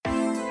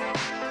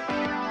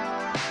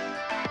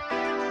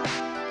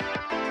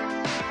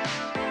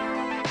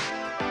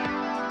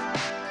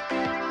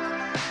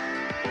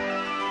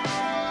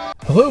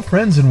Hello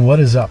friends, and what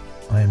is up?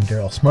 I am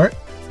Daryl Smart,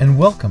 and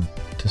welcome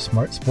to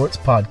Smart Sports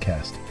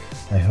Podcast.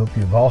 I hope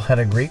you've all had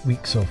a great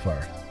week so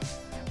far.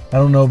 I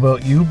don't know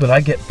about you, but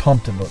I get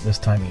pumped about this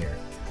time of year.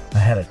 I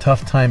had a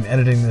tough time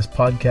editing this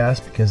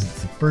podcast because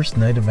it's the first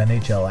night of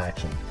NHL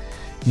action.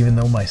 Even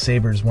though my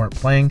Sabres weren't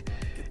playing,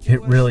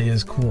 it really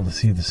is cool to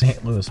see the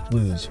St. Louis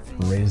Blues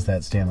raise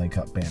that Stanley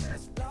Cup banner.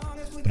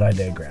 But I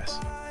digress.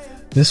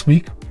 This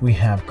week, we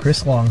have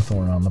Chris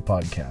Longthorne on the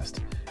podcast.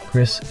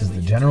 Chris is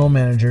the general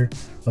manager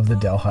of the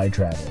Delhi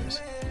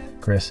Travelers.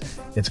 Chris,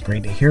 it's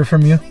great to hear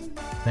from you.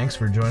 Thanks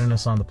for joining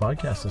us on the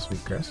podcast this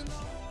week, Chris.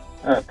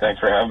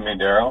 Thanks for having me,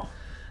 Daryl.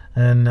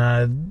 And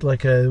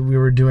we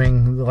were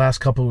doing the last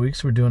couple of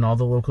weeks, we're doing all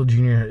the local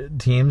junior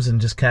teams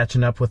and just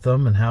catching up with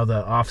them and how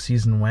the off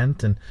season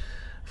went. And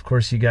of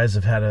course, you guys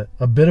have had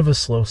a bit of a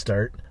slow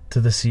start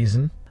to the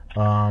season.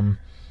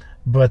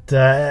 But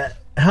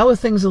how are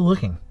things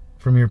looking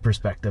from your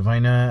perspective?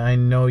 I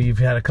know you've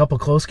had a couple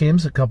close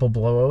games, a couple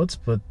blowouts,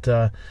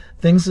 but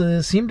things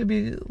seem to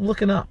be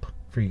looking up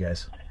for you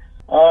guys.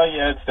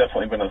 Yeah, it's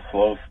definitely been a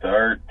slow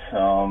start.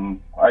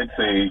 I'd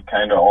say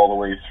kind of all the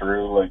way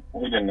through. Like,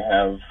 we didn't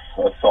have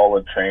a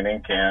solid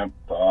training camp.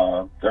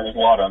 There was a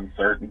lot of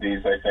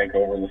uncertainties, I think,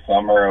 over the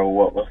summer of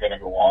what was going to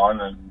go on,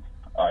 and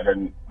I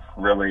didn't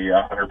really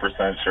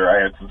 100% sure.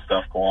 I had some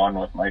stuff go on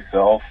with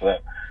myself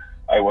that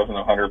I wasn't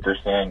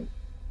 100%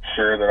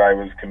 sure that I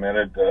was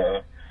committed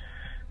to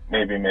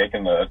maybe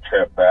making the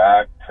trip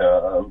back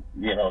to,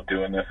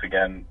 doing this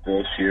again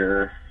this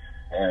year.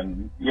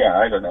 And yeah,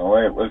 I don't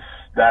know.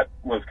 That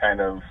was kind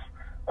of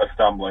a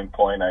stumbling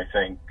point, I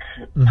think,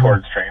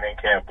 towards training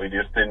camp. We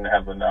just didn't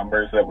have the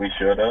numbers that we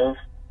should have.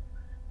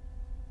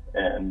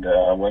 And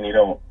when you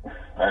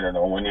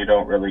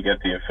don't really get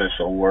the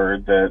official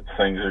word that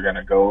things are going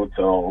to go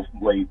till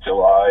late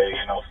July,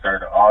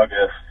 start of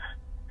August,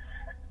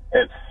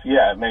 it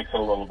makes it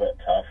a little bit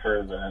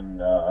tougher than,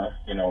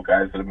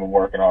 guys that have been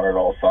working on it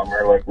all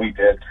summer. Like we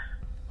did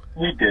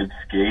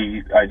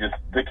skate.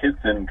 The kids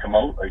didn't come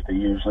out like they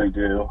usually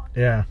do.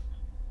 Yeah.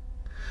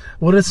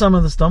 What are some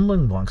of the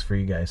stumbling blocks for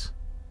you guys,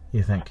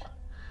 you think?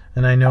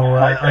 And I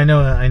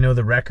know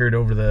the record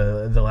over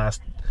the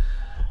last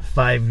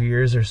 5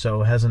 years or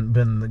so hasn't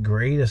been the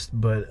greatest,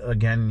 but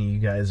again, you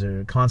guys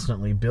are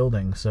constantly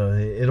building, so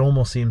it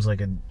almost seems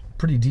like a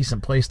pretty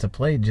decent place to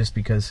play just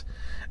because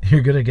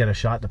you're going to get a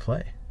shot to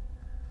play.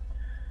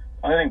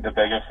 I think the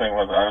biggest thing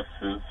with us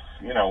is,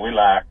 we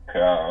lack,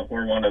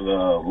 we're one of the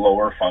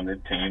lower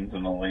funded teams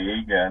in the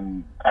league,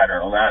 and I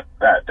don't know,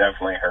 that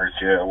definitely hurts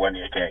you when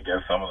you can't get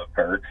some of the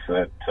perks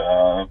that,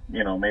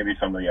 maybe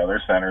some of the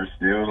other centers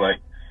do. Like,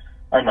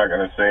 I'm not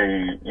going to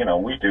say,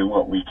 we do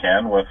what we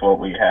can with what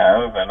we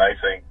have, and I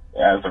think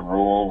as a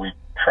rule, we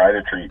try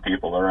to treat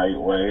people the right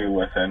way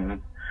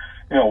within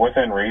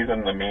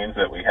reason, the means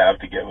that we have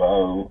to give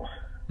out.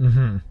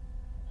 Mm-hmm.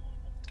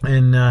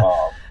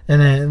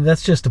 And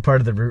that's just a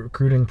part of the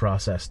recruiting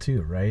process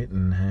too, right?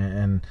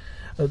 And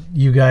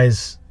you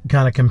guys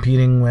kind of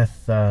competing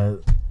with a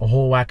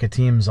whole whack of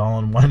teams all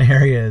in one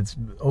area. It's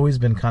always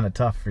been kind of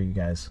tough for you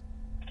guys.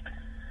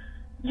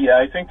 Yeah,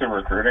 I think the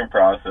recruiting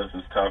process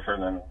is tougher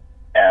than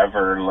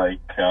ever. Like,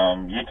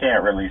 you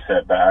can't really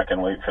sit back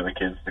and wait for the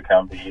kids to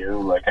come to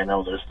you. Like, I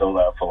know there's still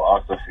that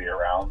philosophy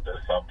around in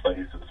some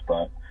places,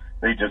 but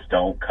they just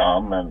don't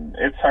come, and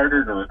it's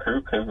harder to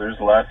recruit because there's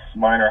less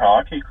minor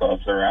hockey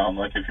clubs around.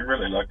 Like, if you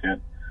really look at,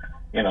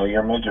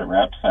 your midget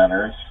rep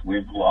centers,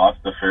 we've lost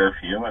a fair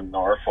few in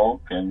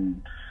Norfolk,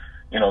 and,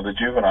 the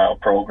juvenile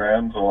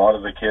programs, a lot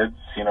of the kids,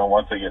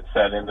 once they get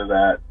set into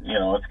that,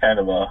 it's kind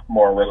of a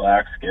more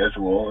relaxed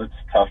schedule. It's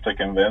tough to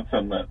convince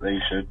them that they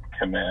should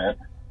commit.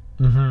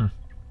 Mm-hmm.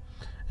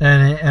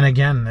 And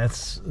again,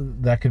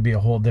 that could be a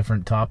whole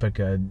different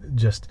topic,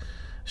 just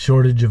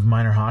shortage of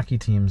minor hockey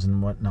teams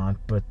and whatnot.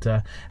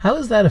 But how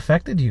has that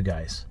affected you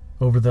guys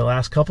over the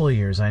last couple of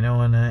years? I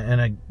know,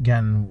 and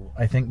again,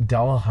 I think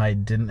Delhi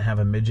didn't have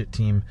a midget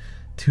team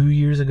 3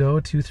 years ago,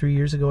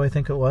 I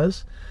think it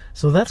was.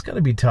 So that's got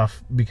to be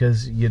tough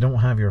because you don't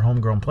have your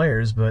homegrown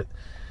players. But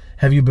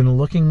have you been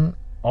looking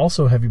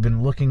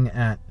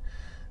at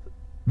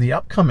the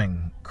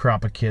upcoming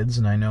crop of kids?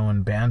 And I know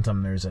in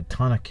Bantam there's a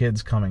ton of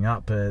kids coming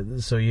up,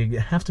 so you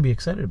have to be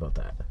excited about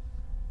that.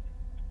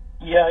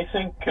 Yeah, I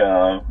think,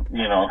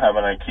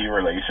 having a key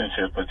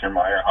relationship with your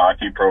minor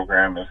hockey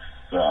program is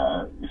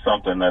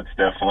something that's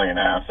definitely an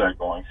asset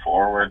going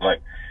forward.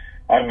 Like,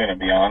 I'm going to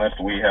be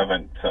honest, we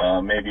haven't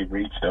maybe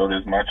reached out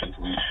as much as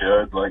we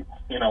should. Like,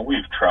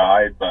 we've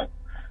tried, but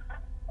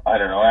I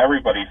don't know,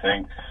 everybody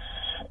thinks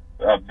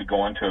of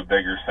going to a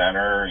bigger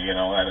center,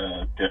 at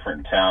a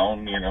different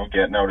town,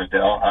 getting out of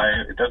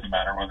Delhi. It doesn't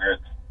matter whether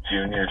it's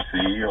junior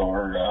C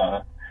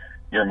or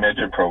your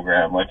midget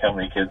program. Like, how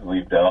many kids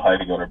leave Delhi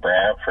to go to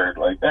Brantford?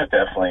 Like, that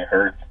definitely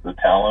hurts the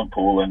talent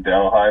pool in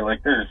Delhi.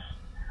 Like,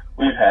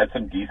 we've had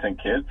some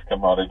decent kids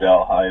come out of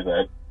Delhi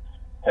that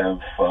have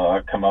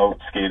come out,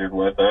 skated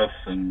with us,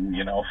 and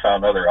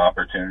found other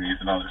opportunities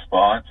in other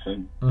spots.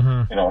 And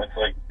it's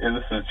like,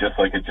 this is just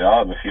like a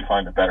job. If you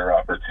find a better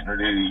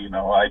opportunity,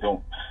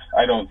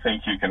 I don't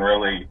think you can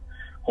really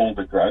hold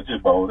a grudge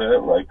about it.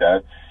 Like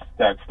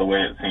that's the way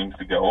it seems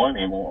to go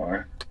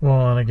anymore.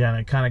 Well, and again,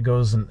 it kind of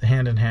goes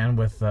hand in hand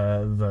with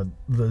the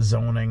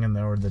zoning and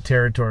or the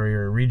territory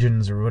or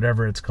regions or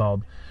whatever it's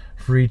called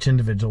for each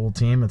individual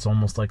team. It's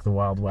almost like the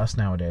Wild West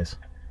nowadays.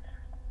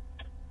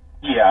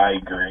 Yeah, I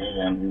agree,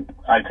 and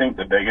I think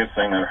the biggest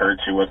thing that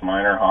hurts you with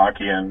minor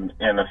hockey, in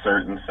a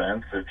certain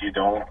sense, if you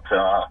don't,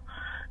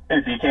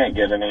 if you can't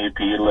get an AP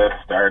list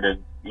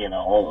started,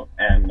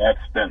 and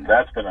that's been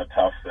a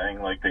tough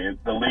thing. Like the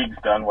league's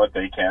done what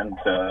they can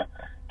to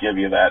give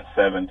you that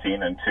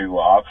 17-2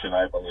 option,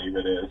 I believe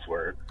it is.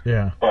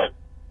 But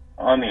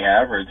on the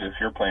average, if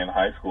you're playing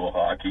high school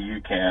hockey, you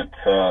can't.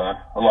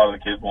 A lot of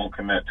the kids won't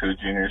commit to a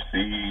junior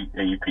C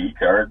AP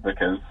card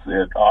because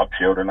it opts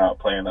you out of not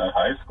playing at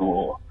high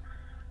school.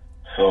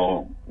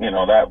 So,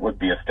 that would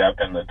be a step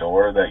in the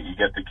door, that you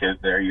get the kid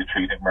there, you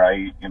treat him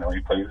right, he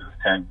plays his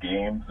 10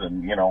 games,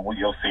 and,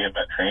 you'll see him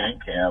at training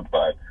camp.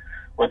 But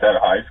with that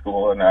high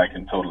school, and I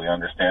can totally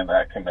understand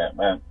that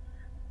commitment,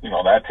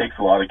 that takes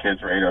a lot of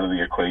kids right out of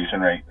the equation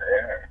right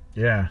there.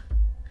 Yeah.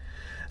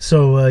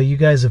 So you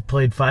guys have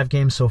played 5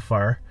 games so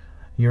far.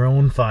 Your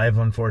own 5,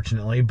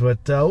 unfortunately.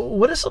 But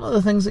what are some of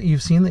the things that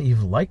you've seen that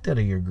you've liked out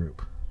of your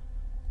group?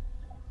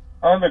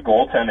 The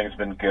goaltending's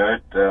been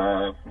good.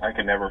 I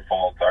can never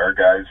fault our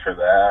guys for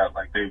that.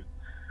 Like they've,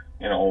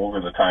 over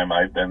the time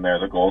I've been there,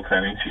 the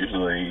goaltending's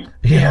usually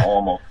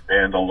almost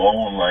stand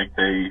alone. Like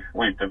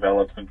we've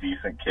developed some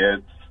decent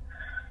kids.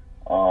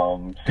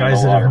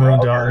 Guys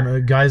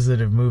that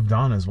have moved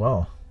on as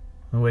well,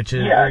 which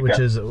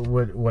is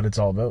what it's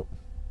all about.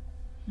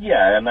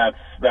 Yeah, and that's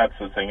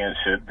the thing. It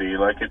should be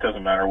like, it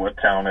doesn't matter what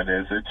town it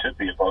is. It should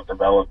be about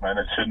development.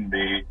 It shouldn't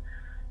be,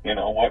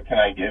 what can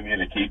I give you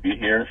to keep you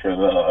here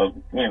for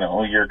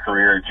your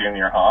career at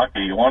junior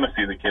hockey? You want to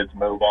see the kids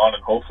move on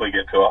and hopefully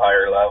get to a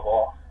higher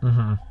level.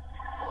 Mm-hmm.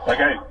 Like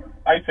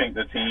I think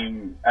the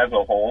team as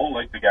a whole,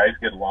 like the guys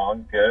get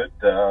along good.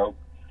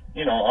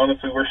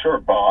 Honestly, we're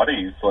short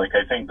bodies. Like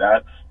I think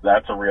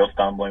that's a real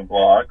stumbling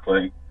block.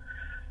 Like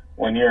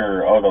when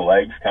you're out of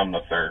legs come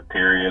the third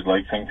period,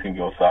 like things can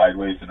go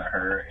sideways in a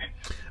hurry.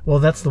 Well,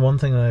 that's the one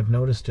thing that I've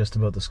noticed just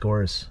about the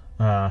scores.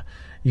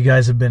 You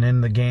guys have been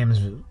in the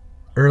games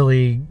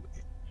early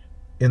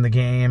in the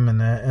game,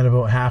 and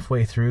about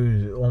halfway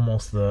through,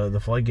 almost the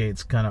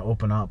floodgates kind of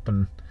open up,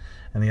 and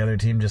the other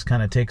team just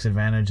kind of takes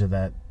advantage of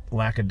that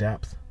lack of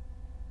depth.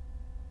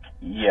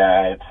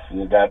 Yeah,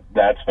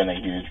 that's been a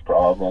huge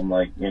problem.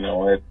 Like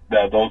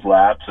those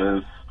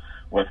lapses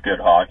with good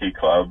hockey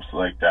clubs,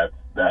 like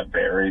that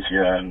buries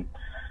you. And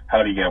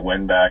how do you get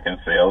win back in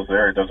sales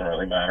there? It doesn't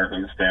really matter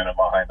who's standing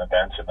behind the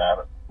bench in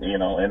that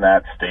in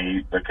that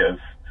state, because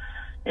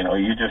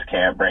you just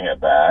can't bring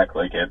it back.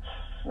 Like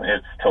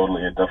it's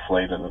totally a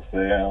deflated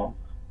sale.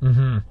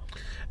 Mm-hmm.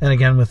 And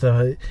again, with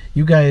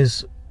you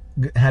guys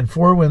had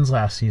 4 wins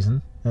last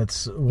season.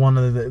 That's one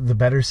of the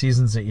better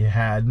seasons that you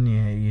had, and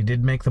you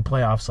did make the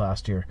playoffs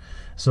last year.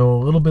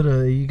 So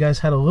you guys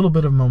had a little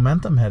bit of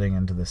momentum heading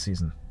into this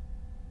season.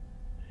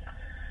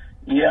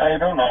 Yeah, I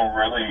don't know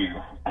really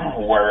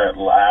where it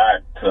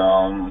lacked.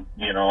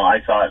 I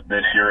thought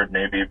this year would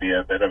maybe be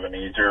a bit of an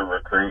easier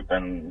recruit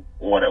than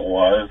what it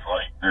was.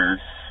 Like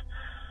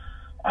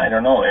I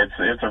don't know,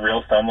 it's a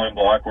real stumbling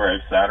block where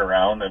I've sat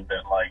around and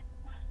been like,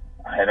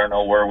 I don't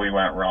know where we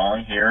went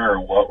wrong here or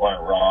what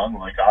went wrong.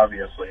 Like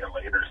obviously a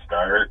later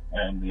start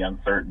and the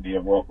uncertainty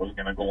of what was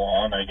going to go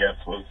on, I guess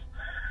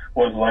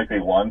was likely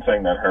one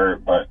thing that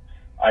hurt. But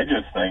I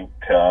just think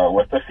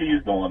with the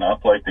fees going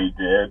up like they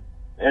did,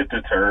 it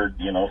deterred,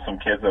 some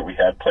kids that we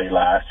had play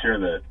last year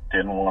that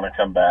didn't want to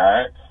come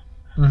back.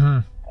 Mm-hmm.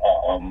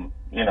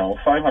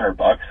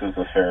 $500 is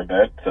a fair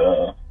bit,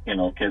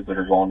 kids that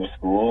are going to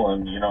school,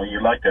 and,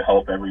 you'd like to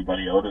help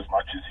everybody out as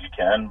much as you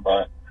can,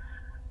 but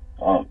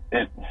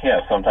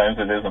sometimes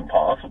it isn't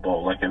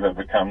possible. Like if it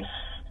becomes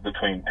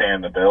between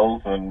paying the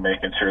bills and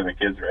making sure the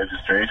kids'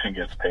 registration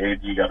gets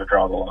paid, you got to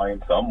draw the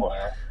line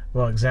somewhere.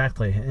 Well,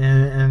 exactly.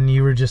 And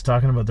you were just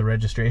talking about the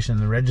registration.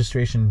 The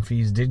registration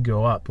fees did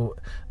go up.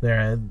 They're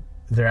at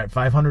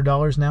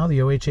 $500 now, the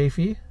OHA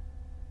fee?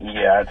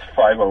 Yeah, it's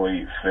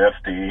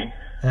 $508.50.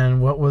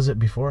 And what was it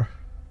before?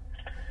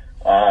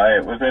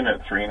 It was in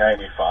at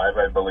 $395,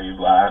 I believe,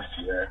 last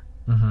year.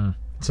 Mm-hmm.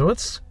 So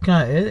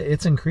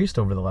it's increased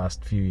over the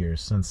last few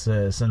years since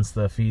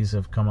the fees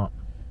have come up.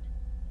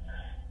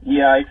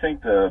 Yeah, I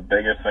think the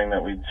biggest thing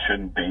that we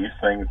shouldn't base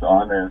things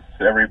on is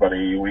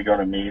we go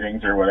to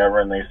meetings or whatever,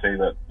 and they say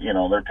that,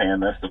 they're paying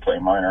this to play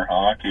minor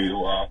hockey.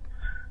 Well,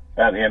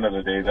 at the end of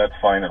the day, that's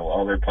fine and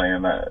well. They're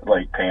paying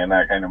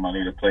that kind of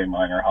money to play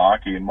minor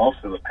hockey, and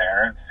most of the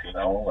parents,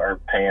 are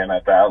paying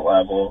at that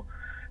level.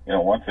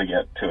 Once they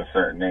get to a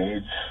certain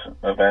age,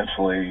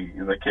 eventually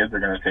the kids are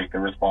going to take the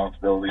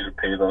responsibility to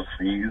pay those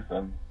fees,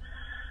 and,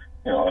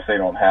 if they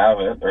don't have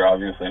it, they're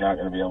obviously not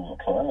going to be able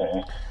to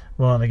play.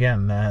 Well, and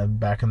again,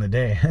 back in the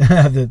day,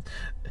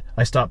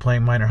 I stopped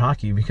playing minor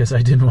hockey because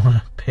I didn't want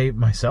to pay it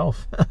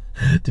myself.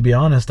 To be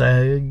honest,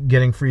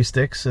 getting free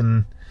sticks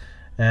and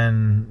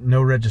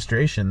no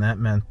registration, that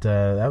meant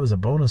that was a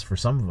bonus for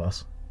some of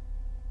us.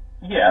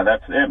 yeah,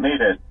 it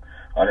made it,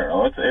 I don't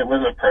know, it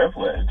was a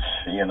privilege,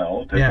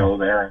 to Yeah. go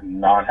there and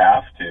not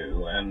have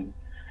to. And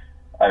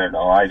I don't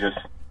know, I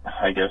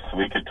guess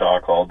we could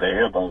talk all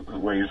day about the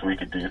ways we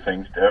could do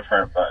things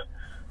different, but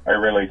I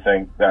really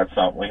think that's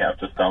something we have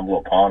to stumble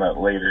upon at a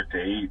later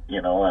date,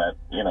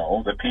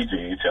 the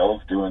PJHL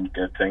is doing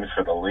good things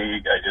for the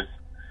league.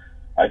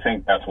 I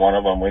think that's one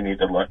of them we need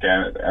to look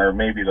at, or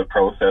maybe the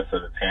process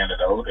that it's handed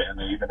out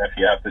in, even if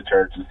you have to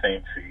charge the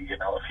same fee,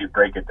 if you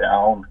break it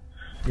down,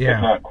 Yeah.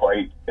 it's not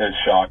quite as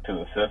shock to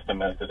the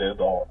system as it is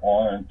all at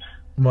once.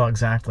 Well,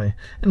 exactly.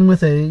 And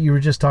you were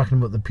just talking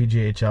about the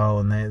PGHL,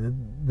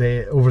 and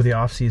they over the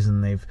off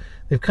season they've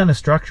kind of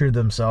structured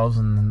themselves,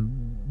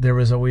 and there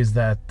was always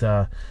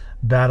that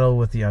battle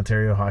with the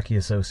Ontario Hockey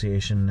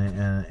Association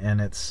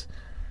and its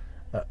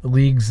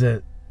leagues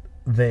that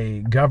they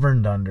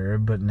governed under,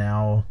 but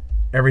now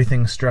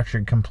everything's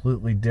structured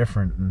completely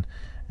different,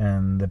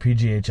 and the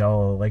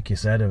PGHL, like you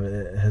said,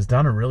 has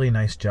done a really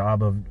nice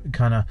job of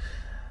kind of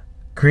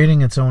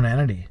creating its own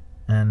entity.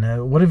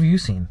 And what have you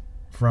seen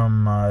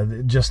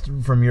from just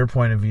from your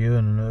point of view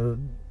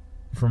and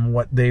from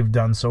what they've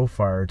done so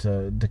far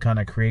to kind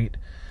of create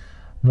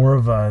more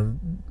of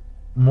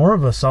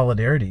a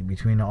solidarity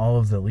between all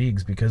of the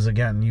leagues? Because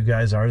again, you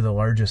guys are the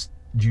largest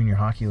junior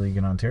hockey league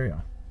in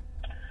Ontario.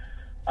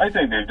 I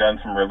think they've done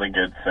some really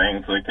good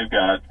things. Like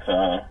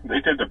they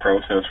did the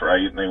process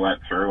right, and they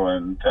went through,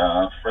 and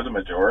for the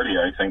majority,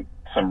 I think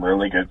some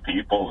really good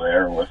people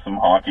there with some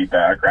hockey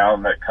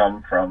background that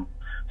come from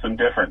some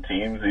different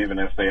teams, even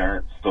if they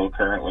aren't still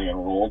currently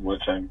enrolled,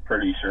 which I'm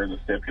pretty sure the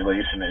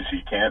stipulation is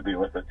you can't be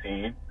with a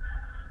team.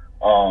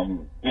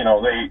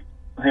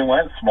 They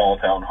went small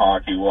town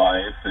hockey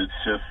wise. It's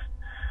just,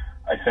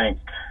 I think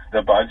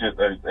the budget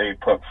that they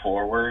put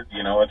forward,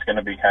 it's going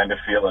to be kind of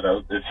feel it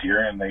out this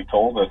year, and they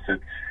told us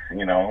it's,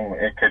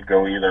 it could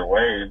go either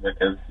way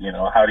because,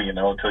 how do you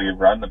know until you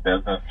run the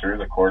business through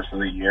the course of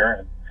the year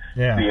and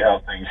see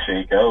how things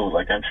shake out?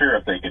 Like, I'm sure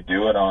if they could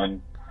do it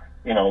on,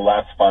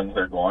 less funds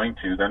they're going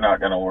to, they're not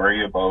going to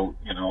worry about,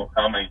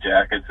 how many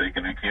jackets they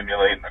can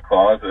accumulate in the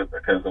closet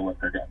because of what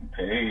they're getting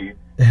paid.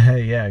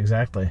 Yeah,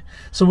 exactly.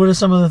 So what are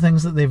some of the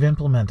things that they've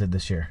implemented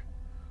this year?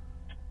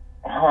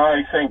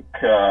 I think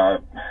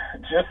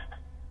just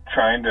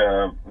trying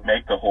to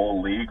make the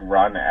whole league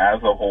run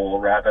as a whole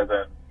rather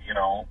than,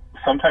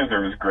 sometimes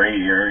there was gray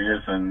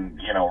areas and,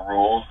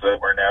 rules that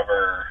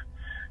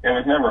it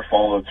was never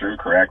followed through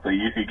correctly.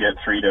 You could get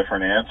 3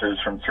 different answers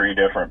from 3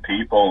 different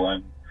people,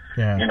 and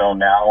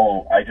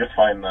now I just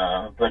find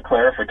the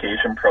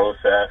clarification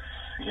process,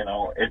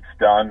 it's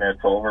done, it's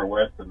over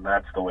with, and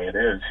that's the way it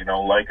is.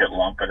 Like it,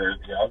 lump it, or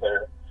the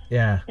other.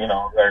 Yeah.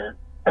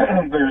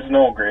 There's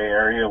no gray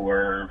area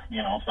where,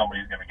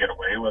 somebody's going to get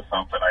away with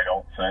something, I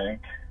don't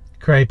think.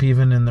 Cripe,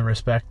 even in the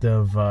respect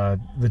of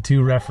the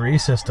 2 referee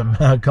system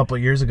a couple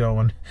of years ago,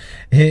 when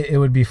it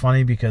would be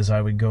funny because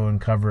I would go and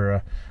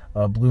cover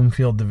a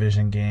Bloomfield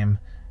division game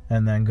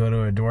and then go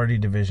to a Doherty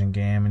division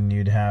game, and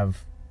you'd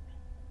have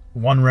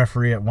 1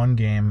 referee at one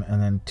game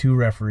and then 2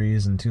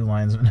 referees and 2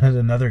 linesmen at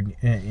another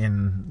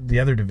in the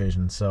other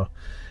division. So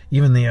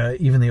even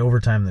the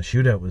overtime, the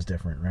shootout was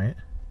different, right?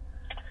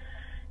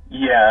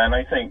 Yeah, and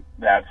I think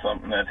that's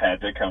something that had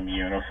to come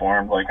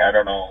uniform. Like, I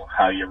don't know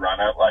how you run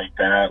it like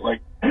that.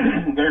 Like,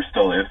 there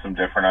still is some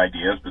different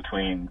ideas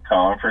between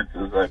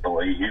conferences, I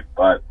believe,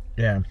 but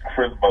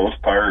for the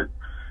most part,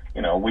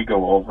 we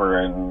go over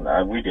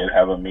and we did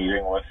have a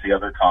meeting with the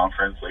other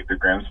conference, like the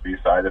Grimsby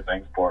side of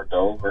things, Port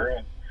Dover,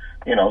 and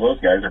those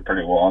guys are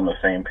pretty well on the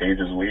same page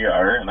as we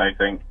are, and I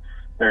think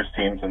there's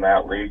teams in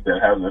that league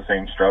that have the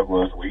same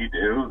struggle as we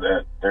do,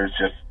 that there's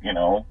just,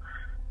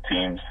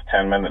 teams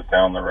 10 minutes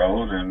down the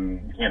road,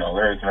 and,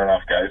 there isn't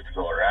enough guys to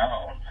go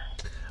around.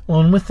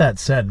 Well, and with that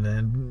said,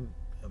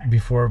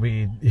 before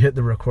we hit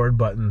the record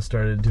button and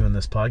started doing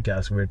this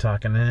podcast, we were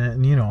talking,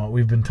 and,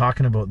 we've been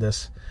talking about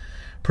this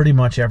pretty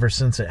much ever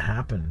since it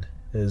happened,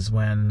 is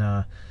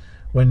when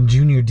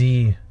Junior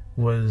D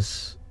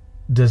was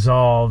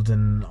dissolved,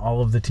 and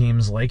all of the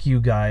teams like you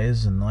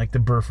guys and like the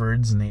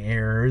Burfords and the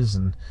Airs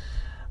and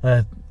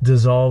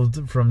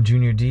dissolved from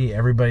Junior D,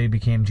 everybody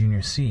became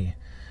Junior C.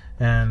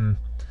 And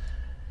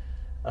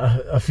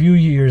a few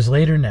years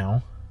later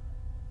now,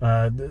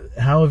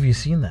 how have you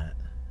seen that?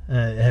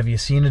 Have you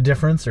seen a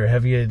difference, or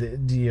do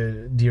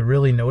you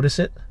really notice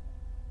it?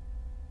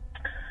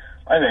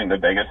 I think the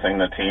biggest thing,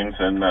 the teams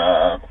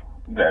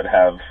that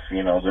have,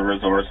 the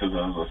resources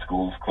of the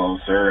schools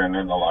closer and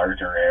in the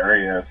larger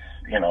areas,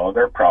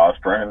 they're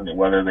prospering,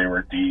 whether they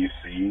were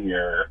DC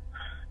or,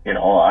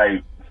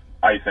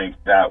 I think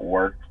that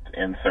worked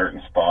in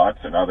certain spots,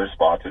 and other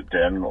spots it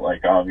didn't.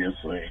 Like,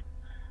 obviously,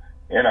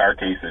 in our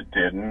case, it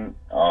didn't.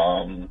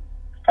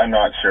 I'm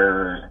not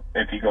sure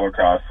if you go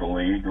across the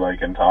league,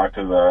 like, and talk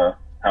to the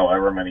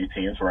however many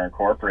teams were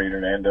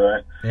incorporated into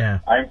it. Yeah.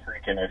 I'm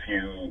thinking if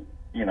you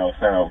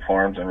sent out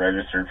forms and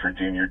registered for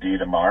Junior D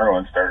tomorrow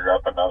and started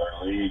up another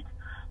league,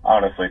 I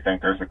honestly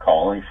think there's a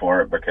calling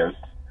for it, because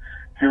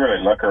if you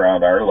really look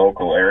around our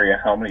local area,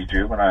 how many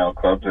juvenile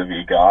clubs have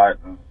you got?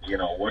 And,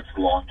 what's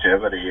the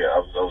longevity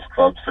of those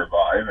clubs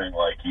surviving?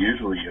 Like,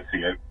 usually you see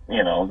it,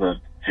 the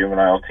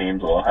juvenile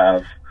teams will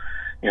have,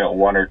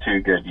 1 or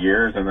 2 good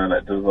years, and then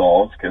it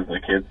dissolves because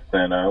the kids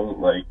thin out.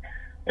 Like,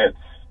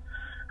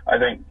 I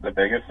think the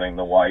biggest thing,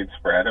 the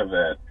widespread of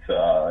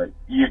it,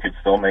 you could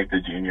still make the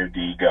junior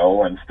D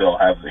go and still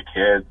have the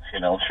kids,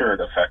 sure,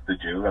 it affect the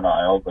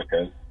juvenile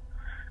because,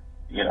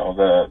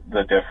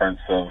 the difference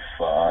of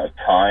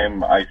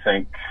time, I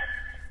think,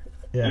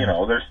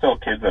 there's still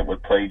kids that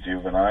would play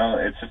juvenile.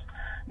 It's just,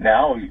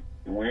 now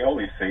we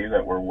always say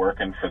that we're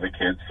working for the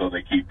kids so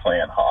they keep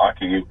playing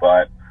hockey,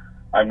 but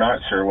I'm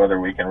not sure whether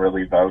we can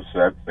really vouch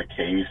that's the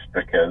case,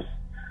 because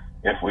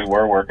if we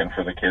were working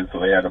for the kids so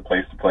they had a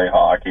place to play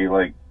hockey,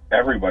 like,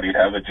 everybody'd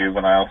have a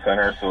juvenile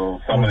center, so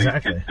some of these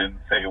kids didn't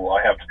say, well,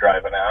 I have to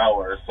drive an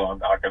hour, so I'm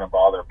not going to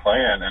bother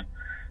playing. And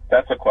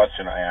that's a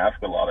question I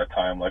ask a lot of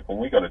time. Like, when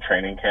we go to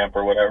training camp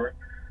or whatever,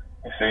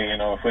 I say,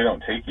 if we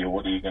don't take you,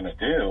 what are you going to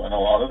do? And a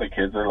lot of the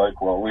kids are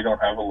like, well, we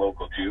don't have a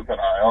local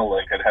juvenile.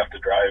 Like, I'd have to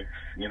drive,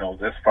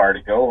 this far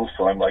to go,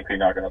 so I'm likely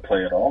not going to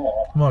play at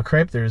all. Well,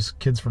 Crape, there's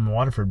kids from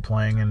Waterford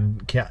playing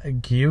in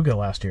Cayuga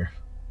last year.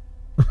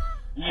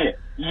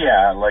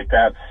 Yeah, like,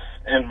 that's,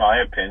 in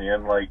my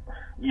opinion, like,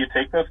 you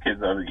take those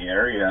kids out of the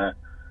area,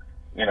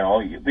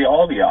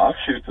 all the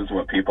offshoots is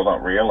what people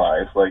don't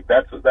realize. Like,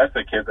 that's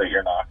a kid that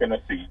you're not going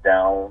to see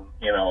down,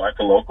 at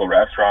the local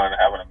restaurant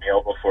having a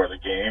meal before the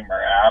game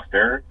or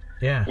after.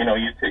 Yeah.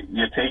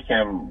 You take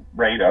him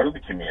right out of the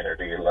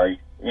community. Like,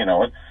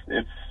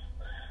 it's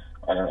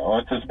I don't know,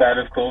 it's as bad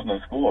as closing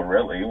a school,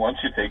 really. Once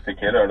you take the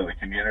kid out of the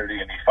community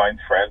and he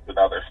finds friends in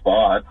other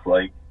spots,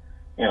 like,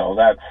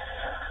 that's,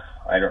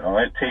 I don't know,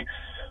 it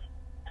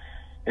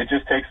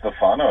just takes the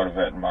fun out of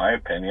it, in my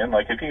opinion.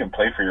 Like, if you can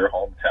play for your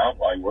hometown,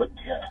 why wouldn't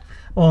you?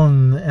 Well,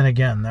 and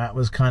again, that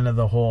was kind of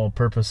the whole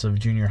purpose of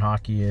junior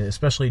hockey,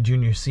 especially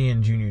Junior C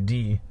and Junior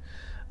D.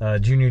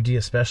 Junior D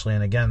especially,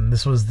 and again,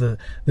 this is the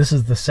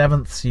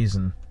 7th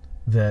season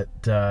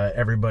that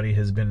everybody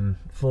has been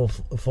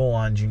full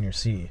on Junior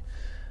C.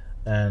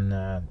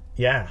 And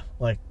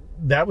like,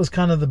 that was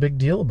kind of the big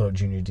deal about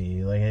Junior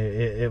D. Like,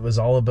 it was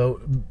all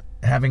about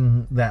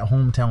having that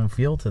hometown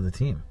feel to the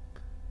team.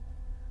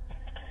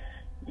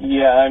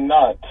 Yeah,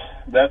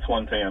 that's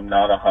one thing I'm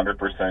not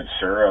 100%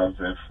 sure of,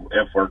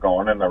 if we're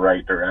going in the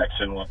right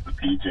direction with the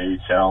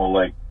PJHL.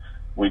 Like,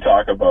 we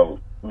talk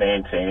about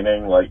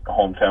maintaining, like,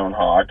 hometown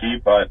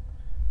hockey, but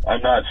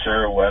I'm not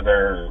sure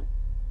whether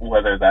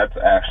that's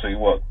actually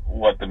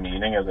what the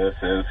meaning of this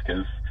is,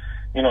 because,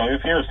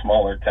 if you're a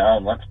smaller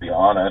town, let's be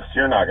honest,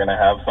 you're not going to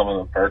have some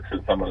of the perks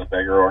that some of the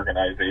bigger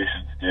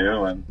organizations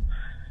do, and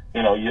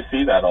you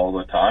see that all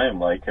the time.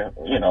 Like,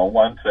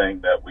 one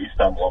thing that we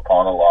stumble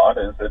upon a lot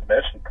is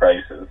admission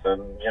prices.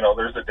 And,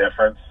 there's a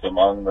difference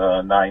among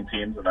the 9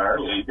 teams in our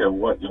league of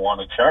what you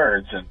want to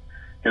charge, and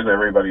because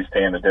everybody's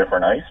paying a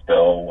different ice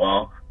bill.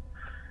 Well,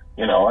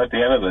 at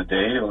the end of the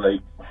day,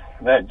 like,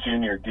 that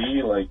Junior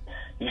D, like,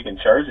 you can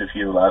charge a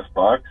few less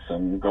bucks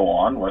and go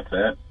on with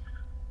it.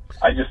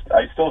 I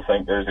still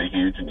think there's a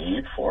huge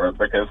need for it,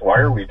 because why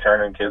are we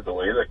turning kids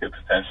away that could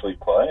potentially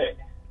play?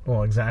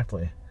 Well,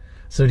 exactly.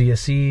 So do you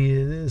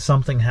see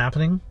something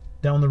happening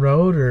down the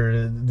road,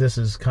 or this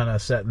is kind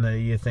of setting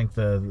you think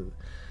the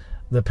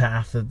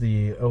path that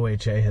the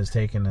OHA has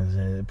taken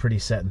is pretty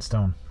set in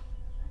stone?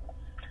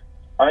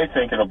 I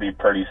think it'll be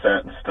pretty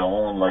set in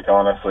stone. Like,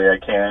 honestly, I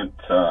can't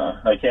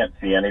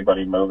see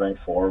anybody moving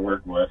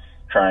forward with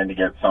trying to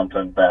get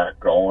something back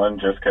going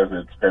just because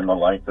it's been the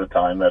length of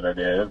time that it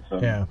is.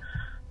 And yeah.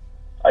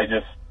 I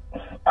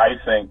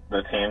think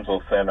the teams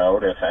will thin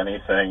out, if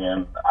anything,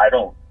 and I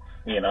don't,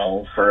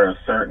 for a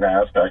certain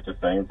aspect of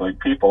things, like,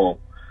 people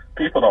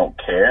don't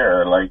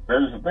care. Like,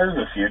 there's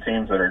a few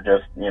teams that are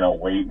just,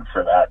 waiting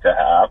for that to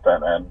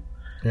happen, and,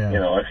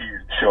 if you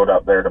showed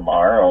up there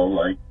tomorrow,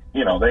 like,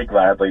 they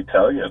gladly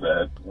tell you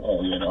that,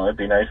 well, it'd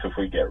be nice if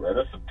we get rid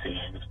of some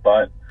teams,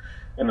 but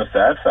in the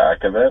sad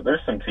fact of it, there's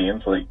some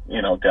teams like,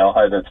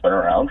 Delhi that's been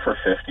around for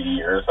 50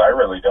 years. I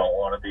really don't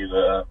want to be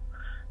the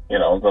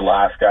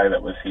last guy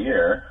that was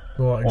here.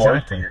 Well,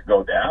 exactly. Or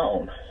go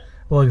down.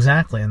 Well,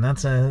 exactly, and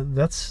that's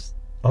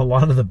a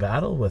lot of the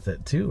battle with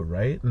it too,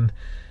 right?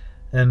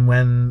 And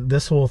when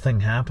this whole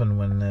thing happened,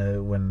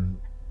 when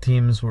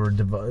teams were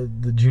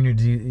the Junior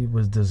D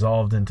was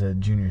dissolved into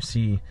Junior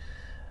C,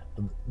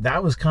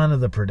 that was kind of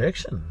the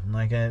prediction.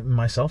 Like,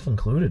 myself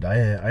included,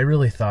 I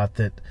really thought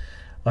that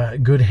a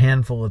good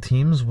handful of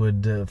teams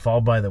would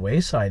fall by the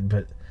wayside,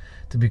 but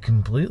to be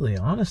completely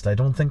honest, I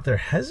don't think there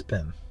has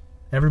been.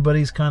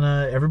 Everybody's kind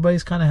of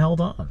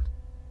held on.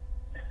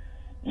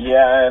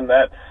 Yeah, and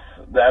that's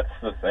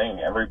the thing.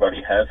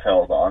 Everybody has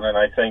held on, and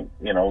I think,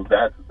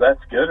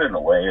 that's good in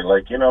a way.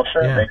 Like,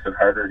 sure, It makes it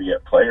harder to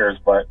get players,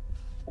 but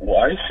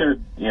why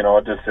should,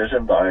 a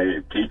decision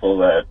by people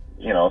that,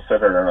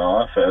 sit in an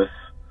office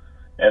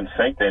and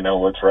think they know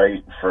what's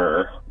right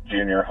for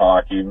junior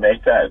hockey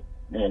make that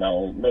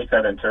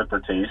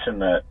interpretation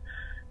that,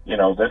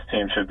 this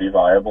team should be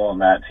viable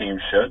and that team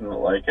shouldn't?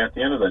 Like, at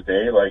the end of the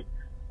day, like,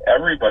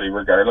 everybody,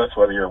 regardless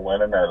whether you're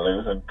winning or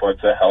losing,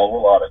 puts a hell of a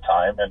lot of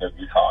time into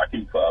these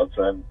hockey clubs.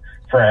 And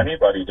for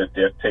anybody to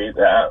dictate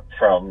that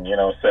from,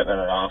 sitting in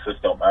an office,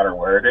 don't matter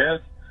where it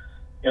is,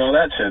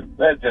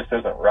 that just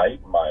isn't right,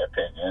 in my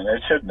opinion.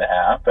 It shouldn't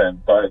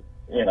happen. But,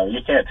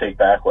 you can't take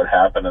back what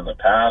happened in the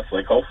past.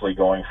 Like, hopefully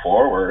going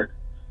forward,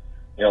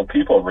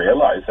 people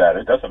realize that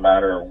it doesn't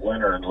matter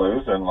win or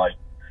losing. Like,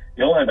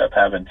 you'll end up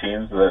having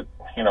teams that,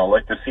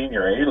 like the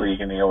Senior A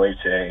League in the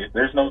OHA,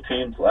 there's no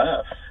teams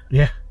left.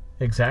 Yeah,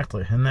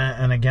 exactly.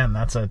 And again,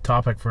 that's a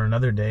topic for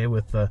another day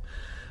with the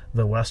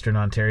Western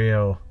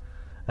Ontario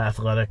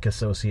Athletic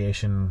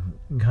Association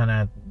kind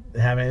of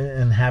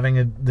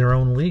having their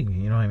own league.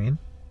 You know what I mean?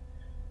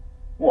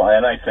 Well,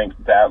 and I think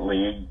that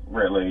league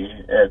really,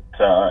 it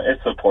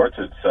supports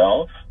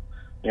itself.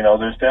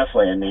 There's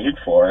definitely a need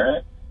for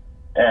it.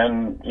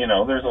 And,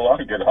 there's a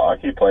lot of good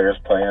hockey players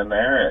playing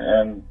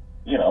there, and,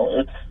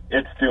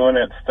 it's doing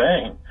its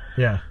thing.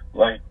 Yeah.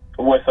 Like,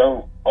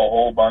 without a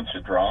whole bunch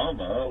of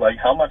drama, like,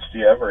 how much do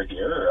you ever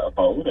hear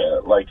about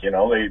it? Like,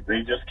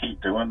 they just keep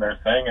doing their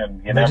thing,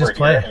 and you never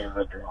hear any of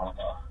the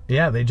drama.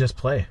 Yeah, they just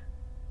play.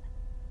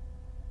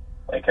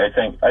 Like, I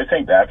think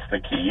that's the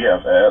key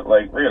of it.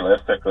 Like,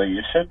 realistically,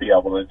 you should be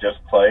able to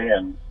just play,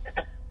 and,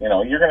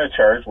 you're going to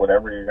charge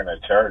whatever you're going to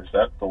charge.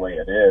 That's the way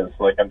it is.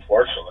 Like,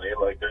 unfortunately,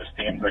 like, there's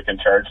teams that can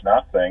charge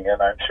nothing,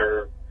 and I'm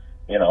sure,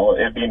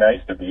 it'd be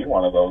nice to be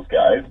one of those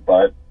guys,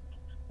 but,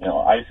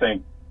 I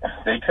think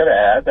they could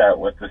have had that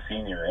with the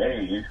Senior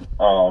A,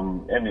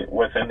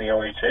 within the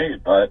OHA,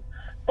 but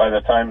by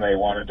the time they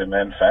wanted to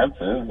mend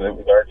fences, it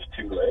was already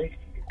too late.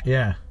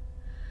 Yeah.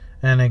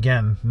 And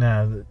again,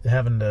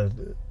 having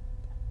to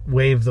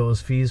waive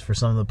those fees for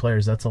some of the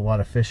players, that's a lot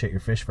of fish at your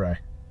fish fry.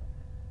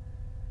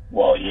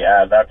 Well,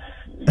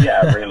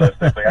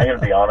 realistically, I'm going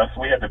to be honest,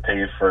 we had to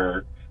pay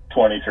for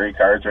 23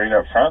 cards right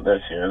up front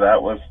this year.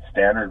 That was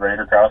standard right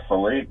across the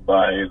league.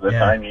 By the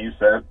time you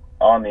set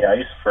on the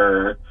ice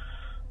for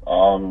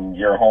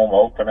your home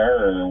opener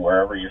or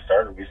wherever you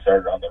started, we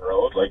started on the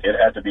road, like, it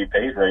had to be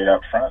paid right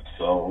up front.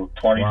 So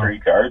 23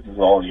 cards is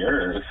all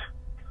yours.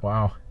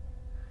 Wow.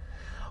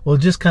 Well,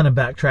 just kind of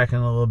backtracking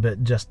a little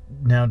bit just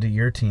now to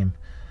your team.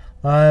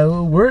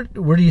 Where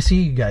do you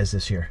see you guys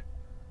this year?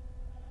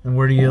 And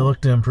where do you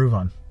look to improve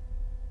on?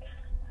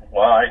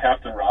 Well, I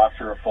have to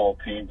roster a full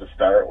team to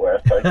start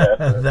with. I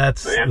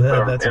guess it's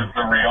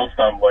the real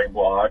stumbling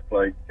block.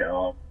 Like,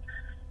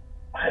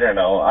 I don't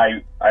know.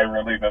 I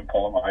really been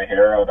pulling my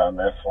hair out on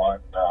this one,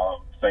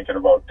 thinking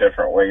about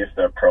different ways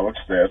to approach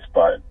this.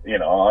 But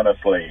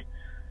honestly,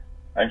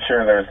 I'm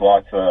sure there's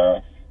lots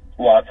of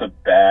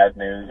bad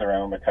news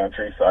around the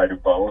countryside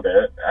about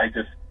it. I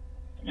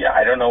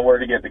don't know where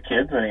to get the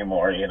kids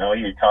anymore. You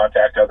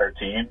contact other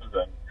teams,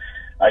 and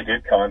I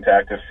did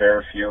contact a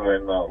fair few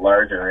in the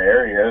larger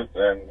areas,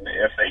 and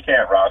if they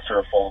can't roster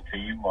a full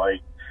team, like,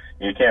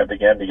 you can't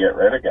begin to get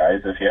rid of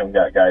guys if you haven't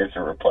got guys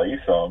to replace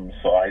them.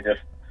 So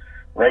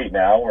right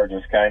now, we're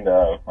just kind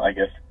of, I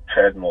guess,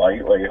 treading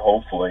lightly.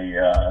 Hopefully,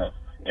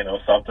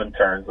 something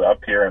turns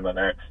up here in the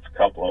next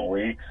couple of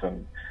weeks,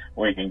 and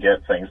we can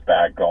get things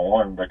back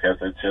going, because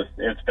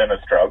it's been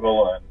a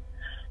struggle, and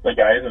the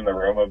guys in the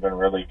room have been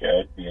really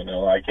good.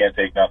 I can't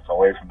take nothing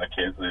away from the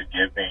kids that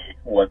give me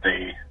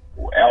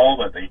all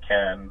that they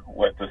can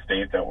with the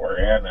state that we're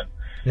in, and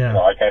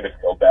I kind of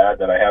feel bad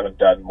that I haven't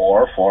done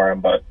more for them.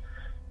 But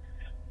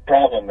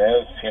problem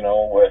is,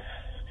 with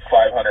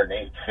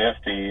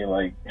 $508.50,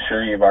 like,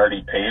 sure, you've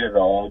already paid it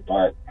all,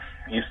 but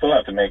you still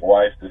have to make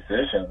wise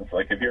decisions.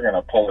 Like, if you're going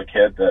to pull a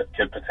kid that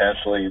could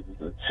potentially,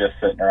 that's just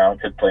sitting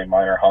around, could play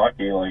minor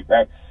hockey, like,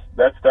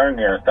 that's darn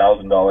near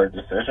 $1,000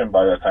 decision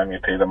by the time you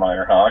pay the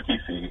minor hockey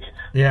fee.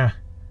 Yeah.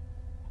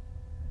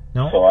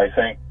 No. So I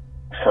think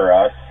for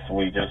us,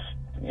 we just,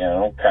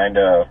 kind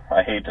of,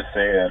 I hate to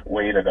say it,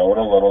 wait it out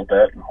a little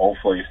bit, and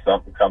hopefully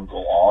something comes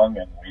along,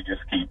 and we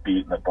just keep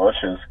beating the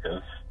bushes,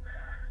 because,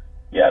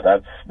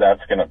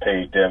 that's going to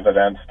pay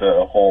dividends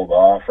to hold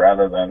off,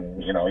 rather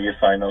than, you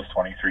sign those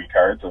 23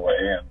 cards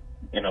away,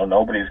 and,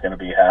 nobody's going to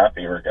be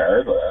happy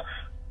regardless.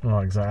 Oh,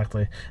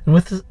 exactly. And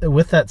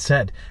with that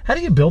said, how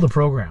do you build a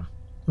program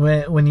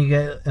when you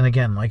get, and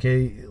again, like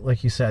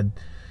you said,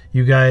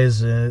 you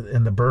guys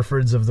in the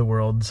Burfords of the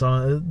world,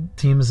 some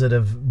teams that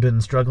have been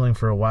struggling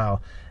for a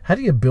while, how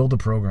do you build a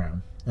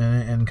program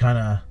and kind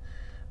of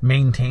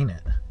maintain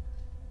it?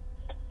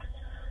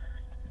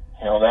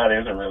 That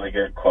is a really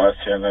good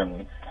question,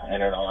 and I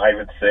don't know, I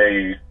would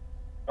say,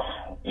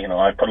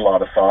 I put a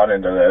lot of thought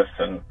into this,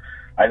 and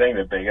I think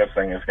the biggest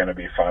thing is going to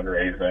be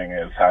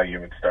fundraising, is how you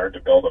would start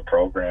to build a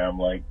program.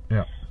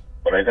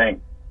 But I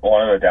think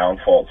one of the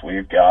downfalls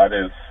we've got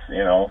is,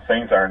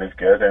 things aren't as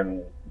good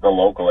in the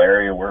local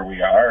area where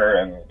we are,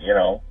 and,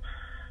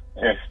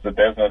 if the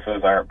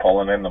businesses aren't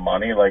pulling in the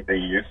money like they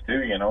used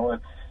to,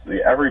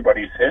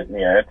 everybody's hitting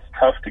you. It's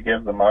tough to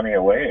give the money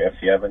away if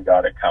you haven't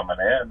got it coming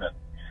in. And,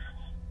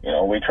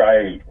 we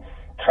tried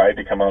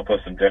to come up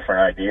with some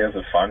different ideas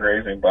of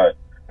fundraising, but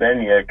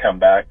then you come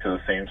back to the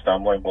same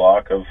stumbling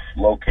block of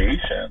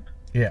location.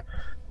 Yeah.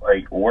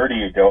 Like, where do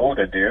you go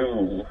to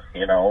do,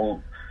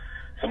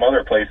 some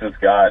other places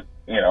got,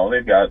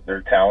 they've got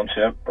their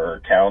township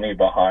or county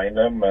behind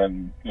them,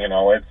 and,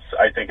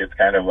 I think it's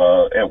kind of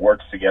it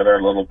works together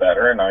a little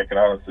better. And I can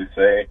honestly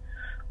say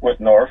with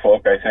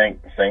Norfolk, I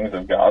think things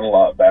have got a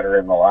lot better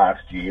in the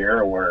last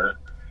year, where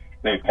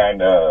they've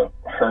kind of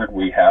heard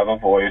we have a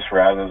voice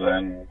rather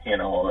than,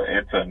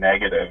 it's a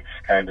negative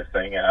kind of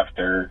thing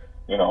after,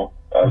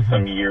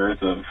 some years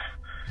of,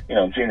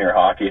 junior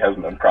hockey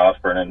hasn't been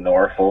prospering in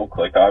Norfolk.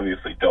 Like,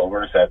 obviously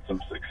Dover's had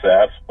some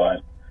success,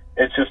 but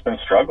it's just been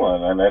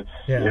struggling, and it's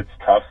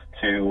tough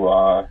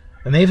to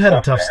and they've had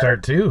a tough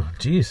start too.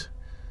 Jeez.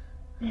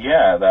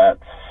 Yeah,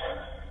 that's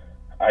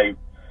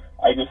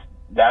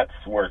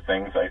where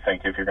things, I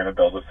think, if you're going to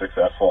build a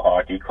successful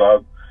hockey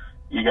club,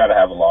 you got to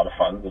have a lot of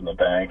funds in the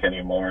bank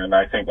anymore. And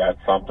I think that's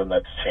something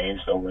that's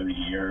changed over the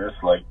years,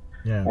 like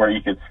where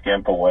you could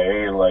skimp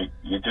away, like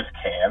you just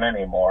can't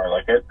anymore.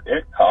 Like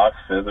it costs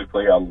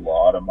physically a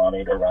lot of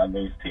money to run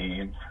these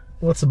teams.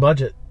 What's the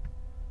budget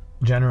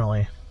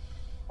generally?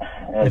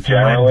 If you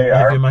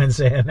mind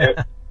saying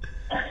that.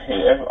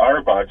 If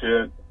our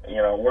budget,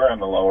 we're on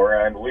the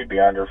lower end, we'd be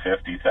under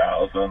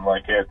 50,000.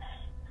 Like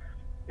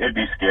it'd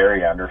be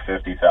scary under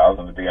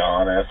 50,000, to be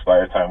honest, by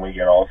the time we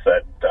get all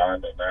said and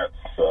done. And that's,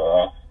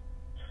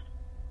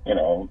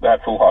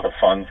 that's a lot of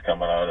funds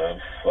coming out of,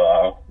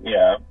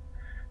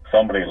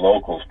 somebody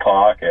local's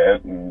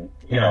pocket. And,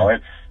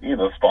 it's,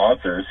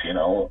 sponsors,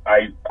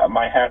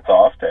 my hat's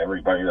off to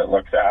everybody that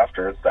looks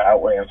after us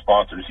that way, and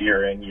sponsors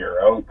year in, year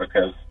out,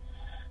 because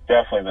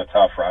definitely the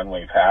tough run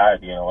we've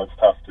had, it's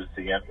tough to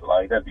see any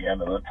light at the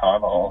end of the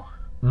tunnel.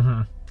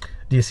 Mm-hmm.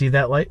 Do you see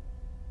that light?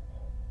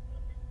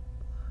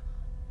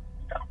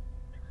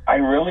 I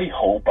really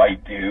hope I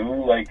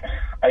do. Like,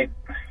 I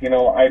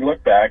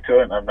look back to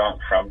it, and I'm not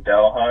from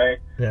Delhi,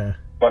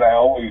 but I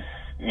always,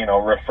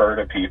 refer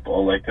to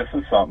people, like, this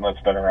is something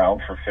that's been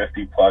around for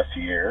 50 plus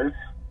years,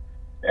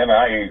 and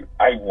I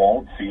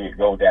won't see it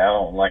go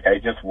down. Like, I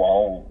just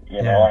won't,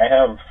 I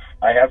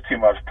have too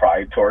much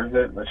pride towards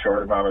it in the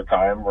short amount of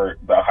time, where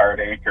the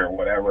heartache or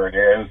whatever it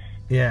is.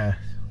 Yeah.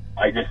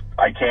 I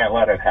can't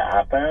let it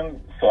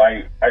happen. So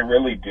I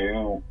really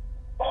do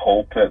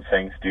hope that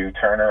things do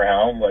turn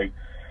around. Like,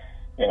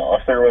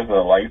 if there was a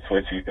light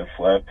switch you could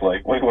flip,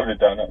 like, we would have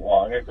done it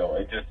long ago.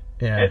 It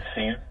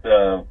seems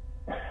to,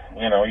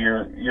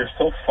 you're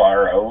so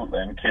far out,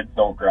 and kids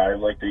don't drive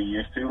like they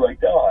used to.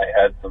 Like, I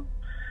had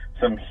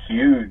some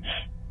huge,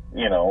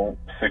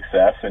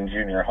 success in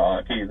junior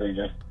hockey. They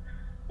just,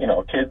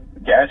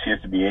 gas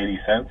used to be 80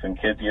 cents, and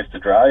kids used to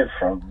drive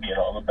from,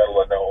 the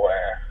middle of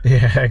nowhere.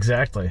 Yeah,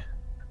 exactly.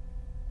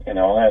 And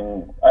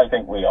I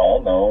think we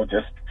all know,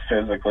 just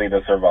physically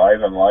to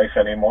survive in life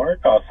anymore,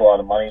 it costs a lot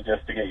of money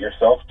just to get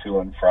yourself to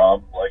and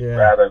from,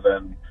 rather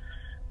than,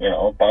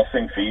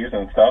 busing fees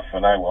and stuff.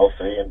 And I will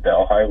say, in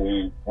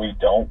Delhi, we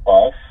don't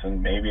bus,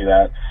 and maybe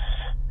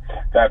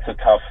that's a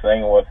tough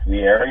thing with the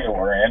area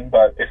we're in.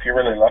 But if you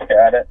really look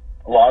at it,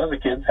 a lot of the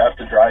kids have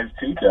to drive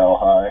to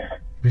Delhi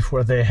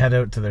before they head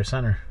out to their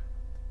center.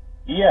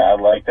 Yeah,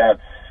 like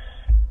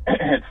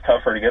it's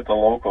tougher to get the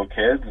local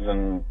kids,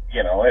 and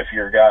if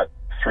you've got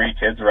 3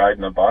 kids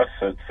riding a bus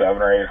at $700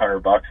 or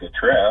 $800 a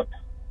trip,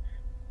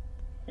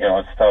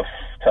 it's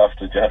tough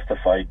to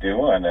justify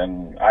doing.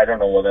 And I don't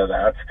know whether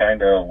that's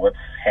kind of what's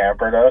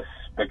hampered us,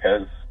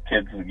 because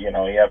kids, you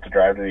have to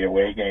drive to the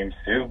away games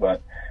too.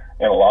 But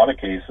in a lot of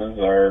cases,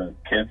 our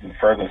kids'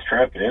 furthest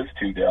trip is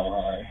to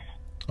Delhi.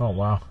 Oh,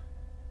 wow.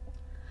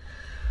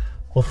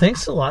 Well,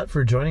 thanks a lot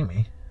for joining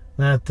me.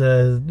 That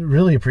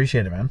really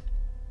appreciate it, man.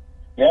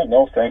 Yeah,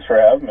 no, thanks for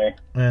having me.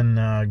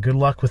 And good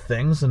luck with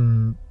things.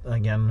 And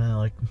again,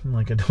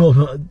 like I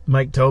told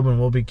Mike Tobin,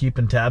 we'll be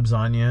keeping tabs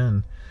on you,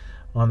 and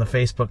on the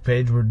Facebook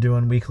page, we're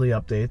doing weekly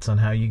updates on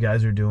how you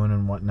guys are doing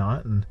and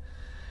whatnot. And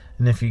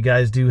if you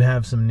guys do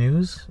have some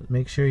news,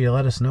 make sure you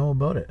let us know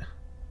about it.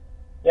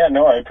 Yeah,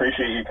 no, I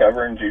appreciate you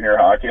covering junior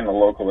hockey in the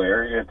local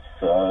area. It's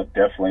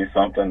definitely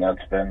something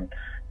that's been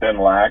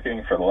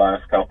lacking for the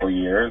last couple of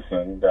years,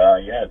 and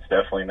it's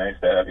definitely nice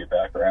to have you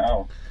back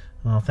around.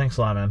 Well, thanks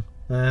a lot, man.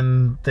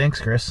 And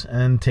thanks, Chris,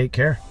 and take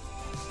care.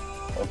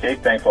 Okay,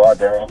 thanks a lot,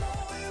 Daryl.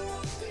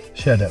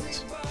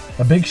 Shoutouts.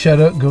 A big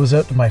shoutout goes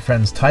out to my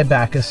friends Ty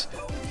Backus,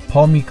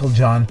 Paul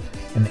Meiklejohn,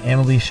 and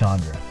Annalie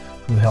Chandra,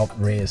 who helped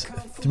raise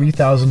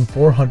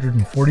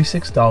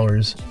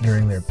 $3,446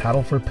 during their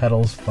Paddle for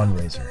Pedals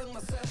fundraiser.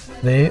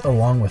 They,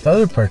 along with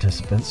other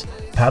participants,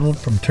 paddled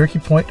from Turkey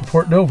Point to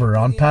Port Dover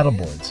on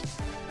paddleboards.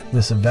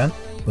 This event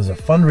was a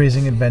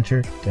fundraising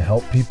adventure to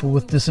help people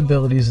with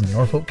disabilities in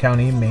Norfolk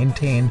County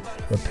maintain,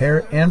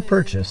 repair, and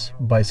purchase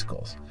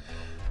bicycles.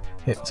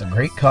 It's a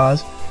great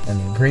cause,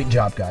 and great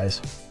job, guys.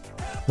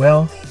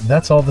 Well,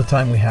 that's all the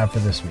time we have for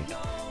this week.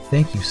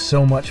 Thank you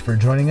so much for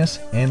joining us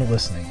and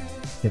listening.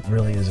 It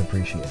really is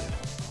appreciated.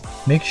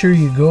 Make sure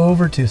you go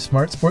over to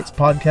Smart Sports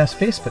Podcast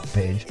Facebook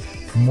page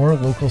for more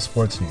local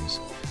sports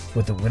news.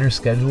 With the winter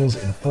schedules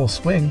in full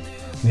swing,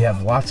 we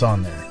have lots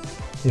on there.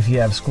 If you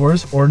have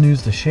scores or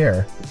news to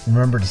share,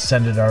 remember to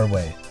send it our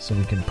way so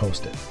we can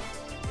post it.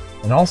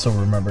 And also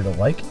remember to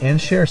like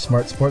and share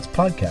Smart Sports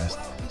Podcast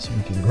so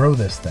we can grow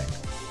this thing.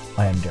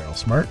 I am Daryl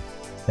Smart.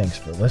 Thanks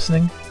for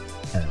listening,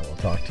 and I will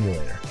talk to you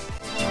later.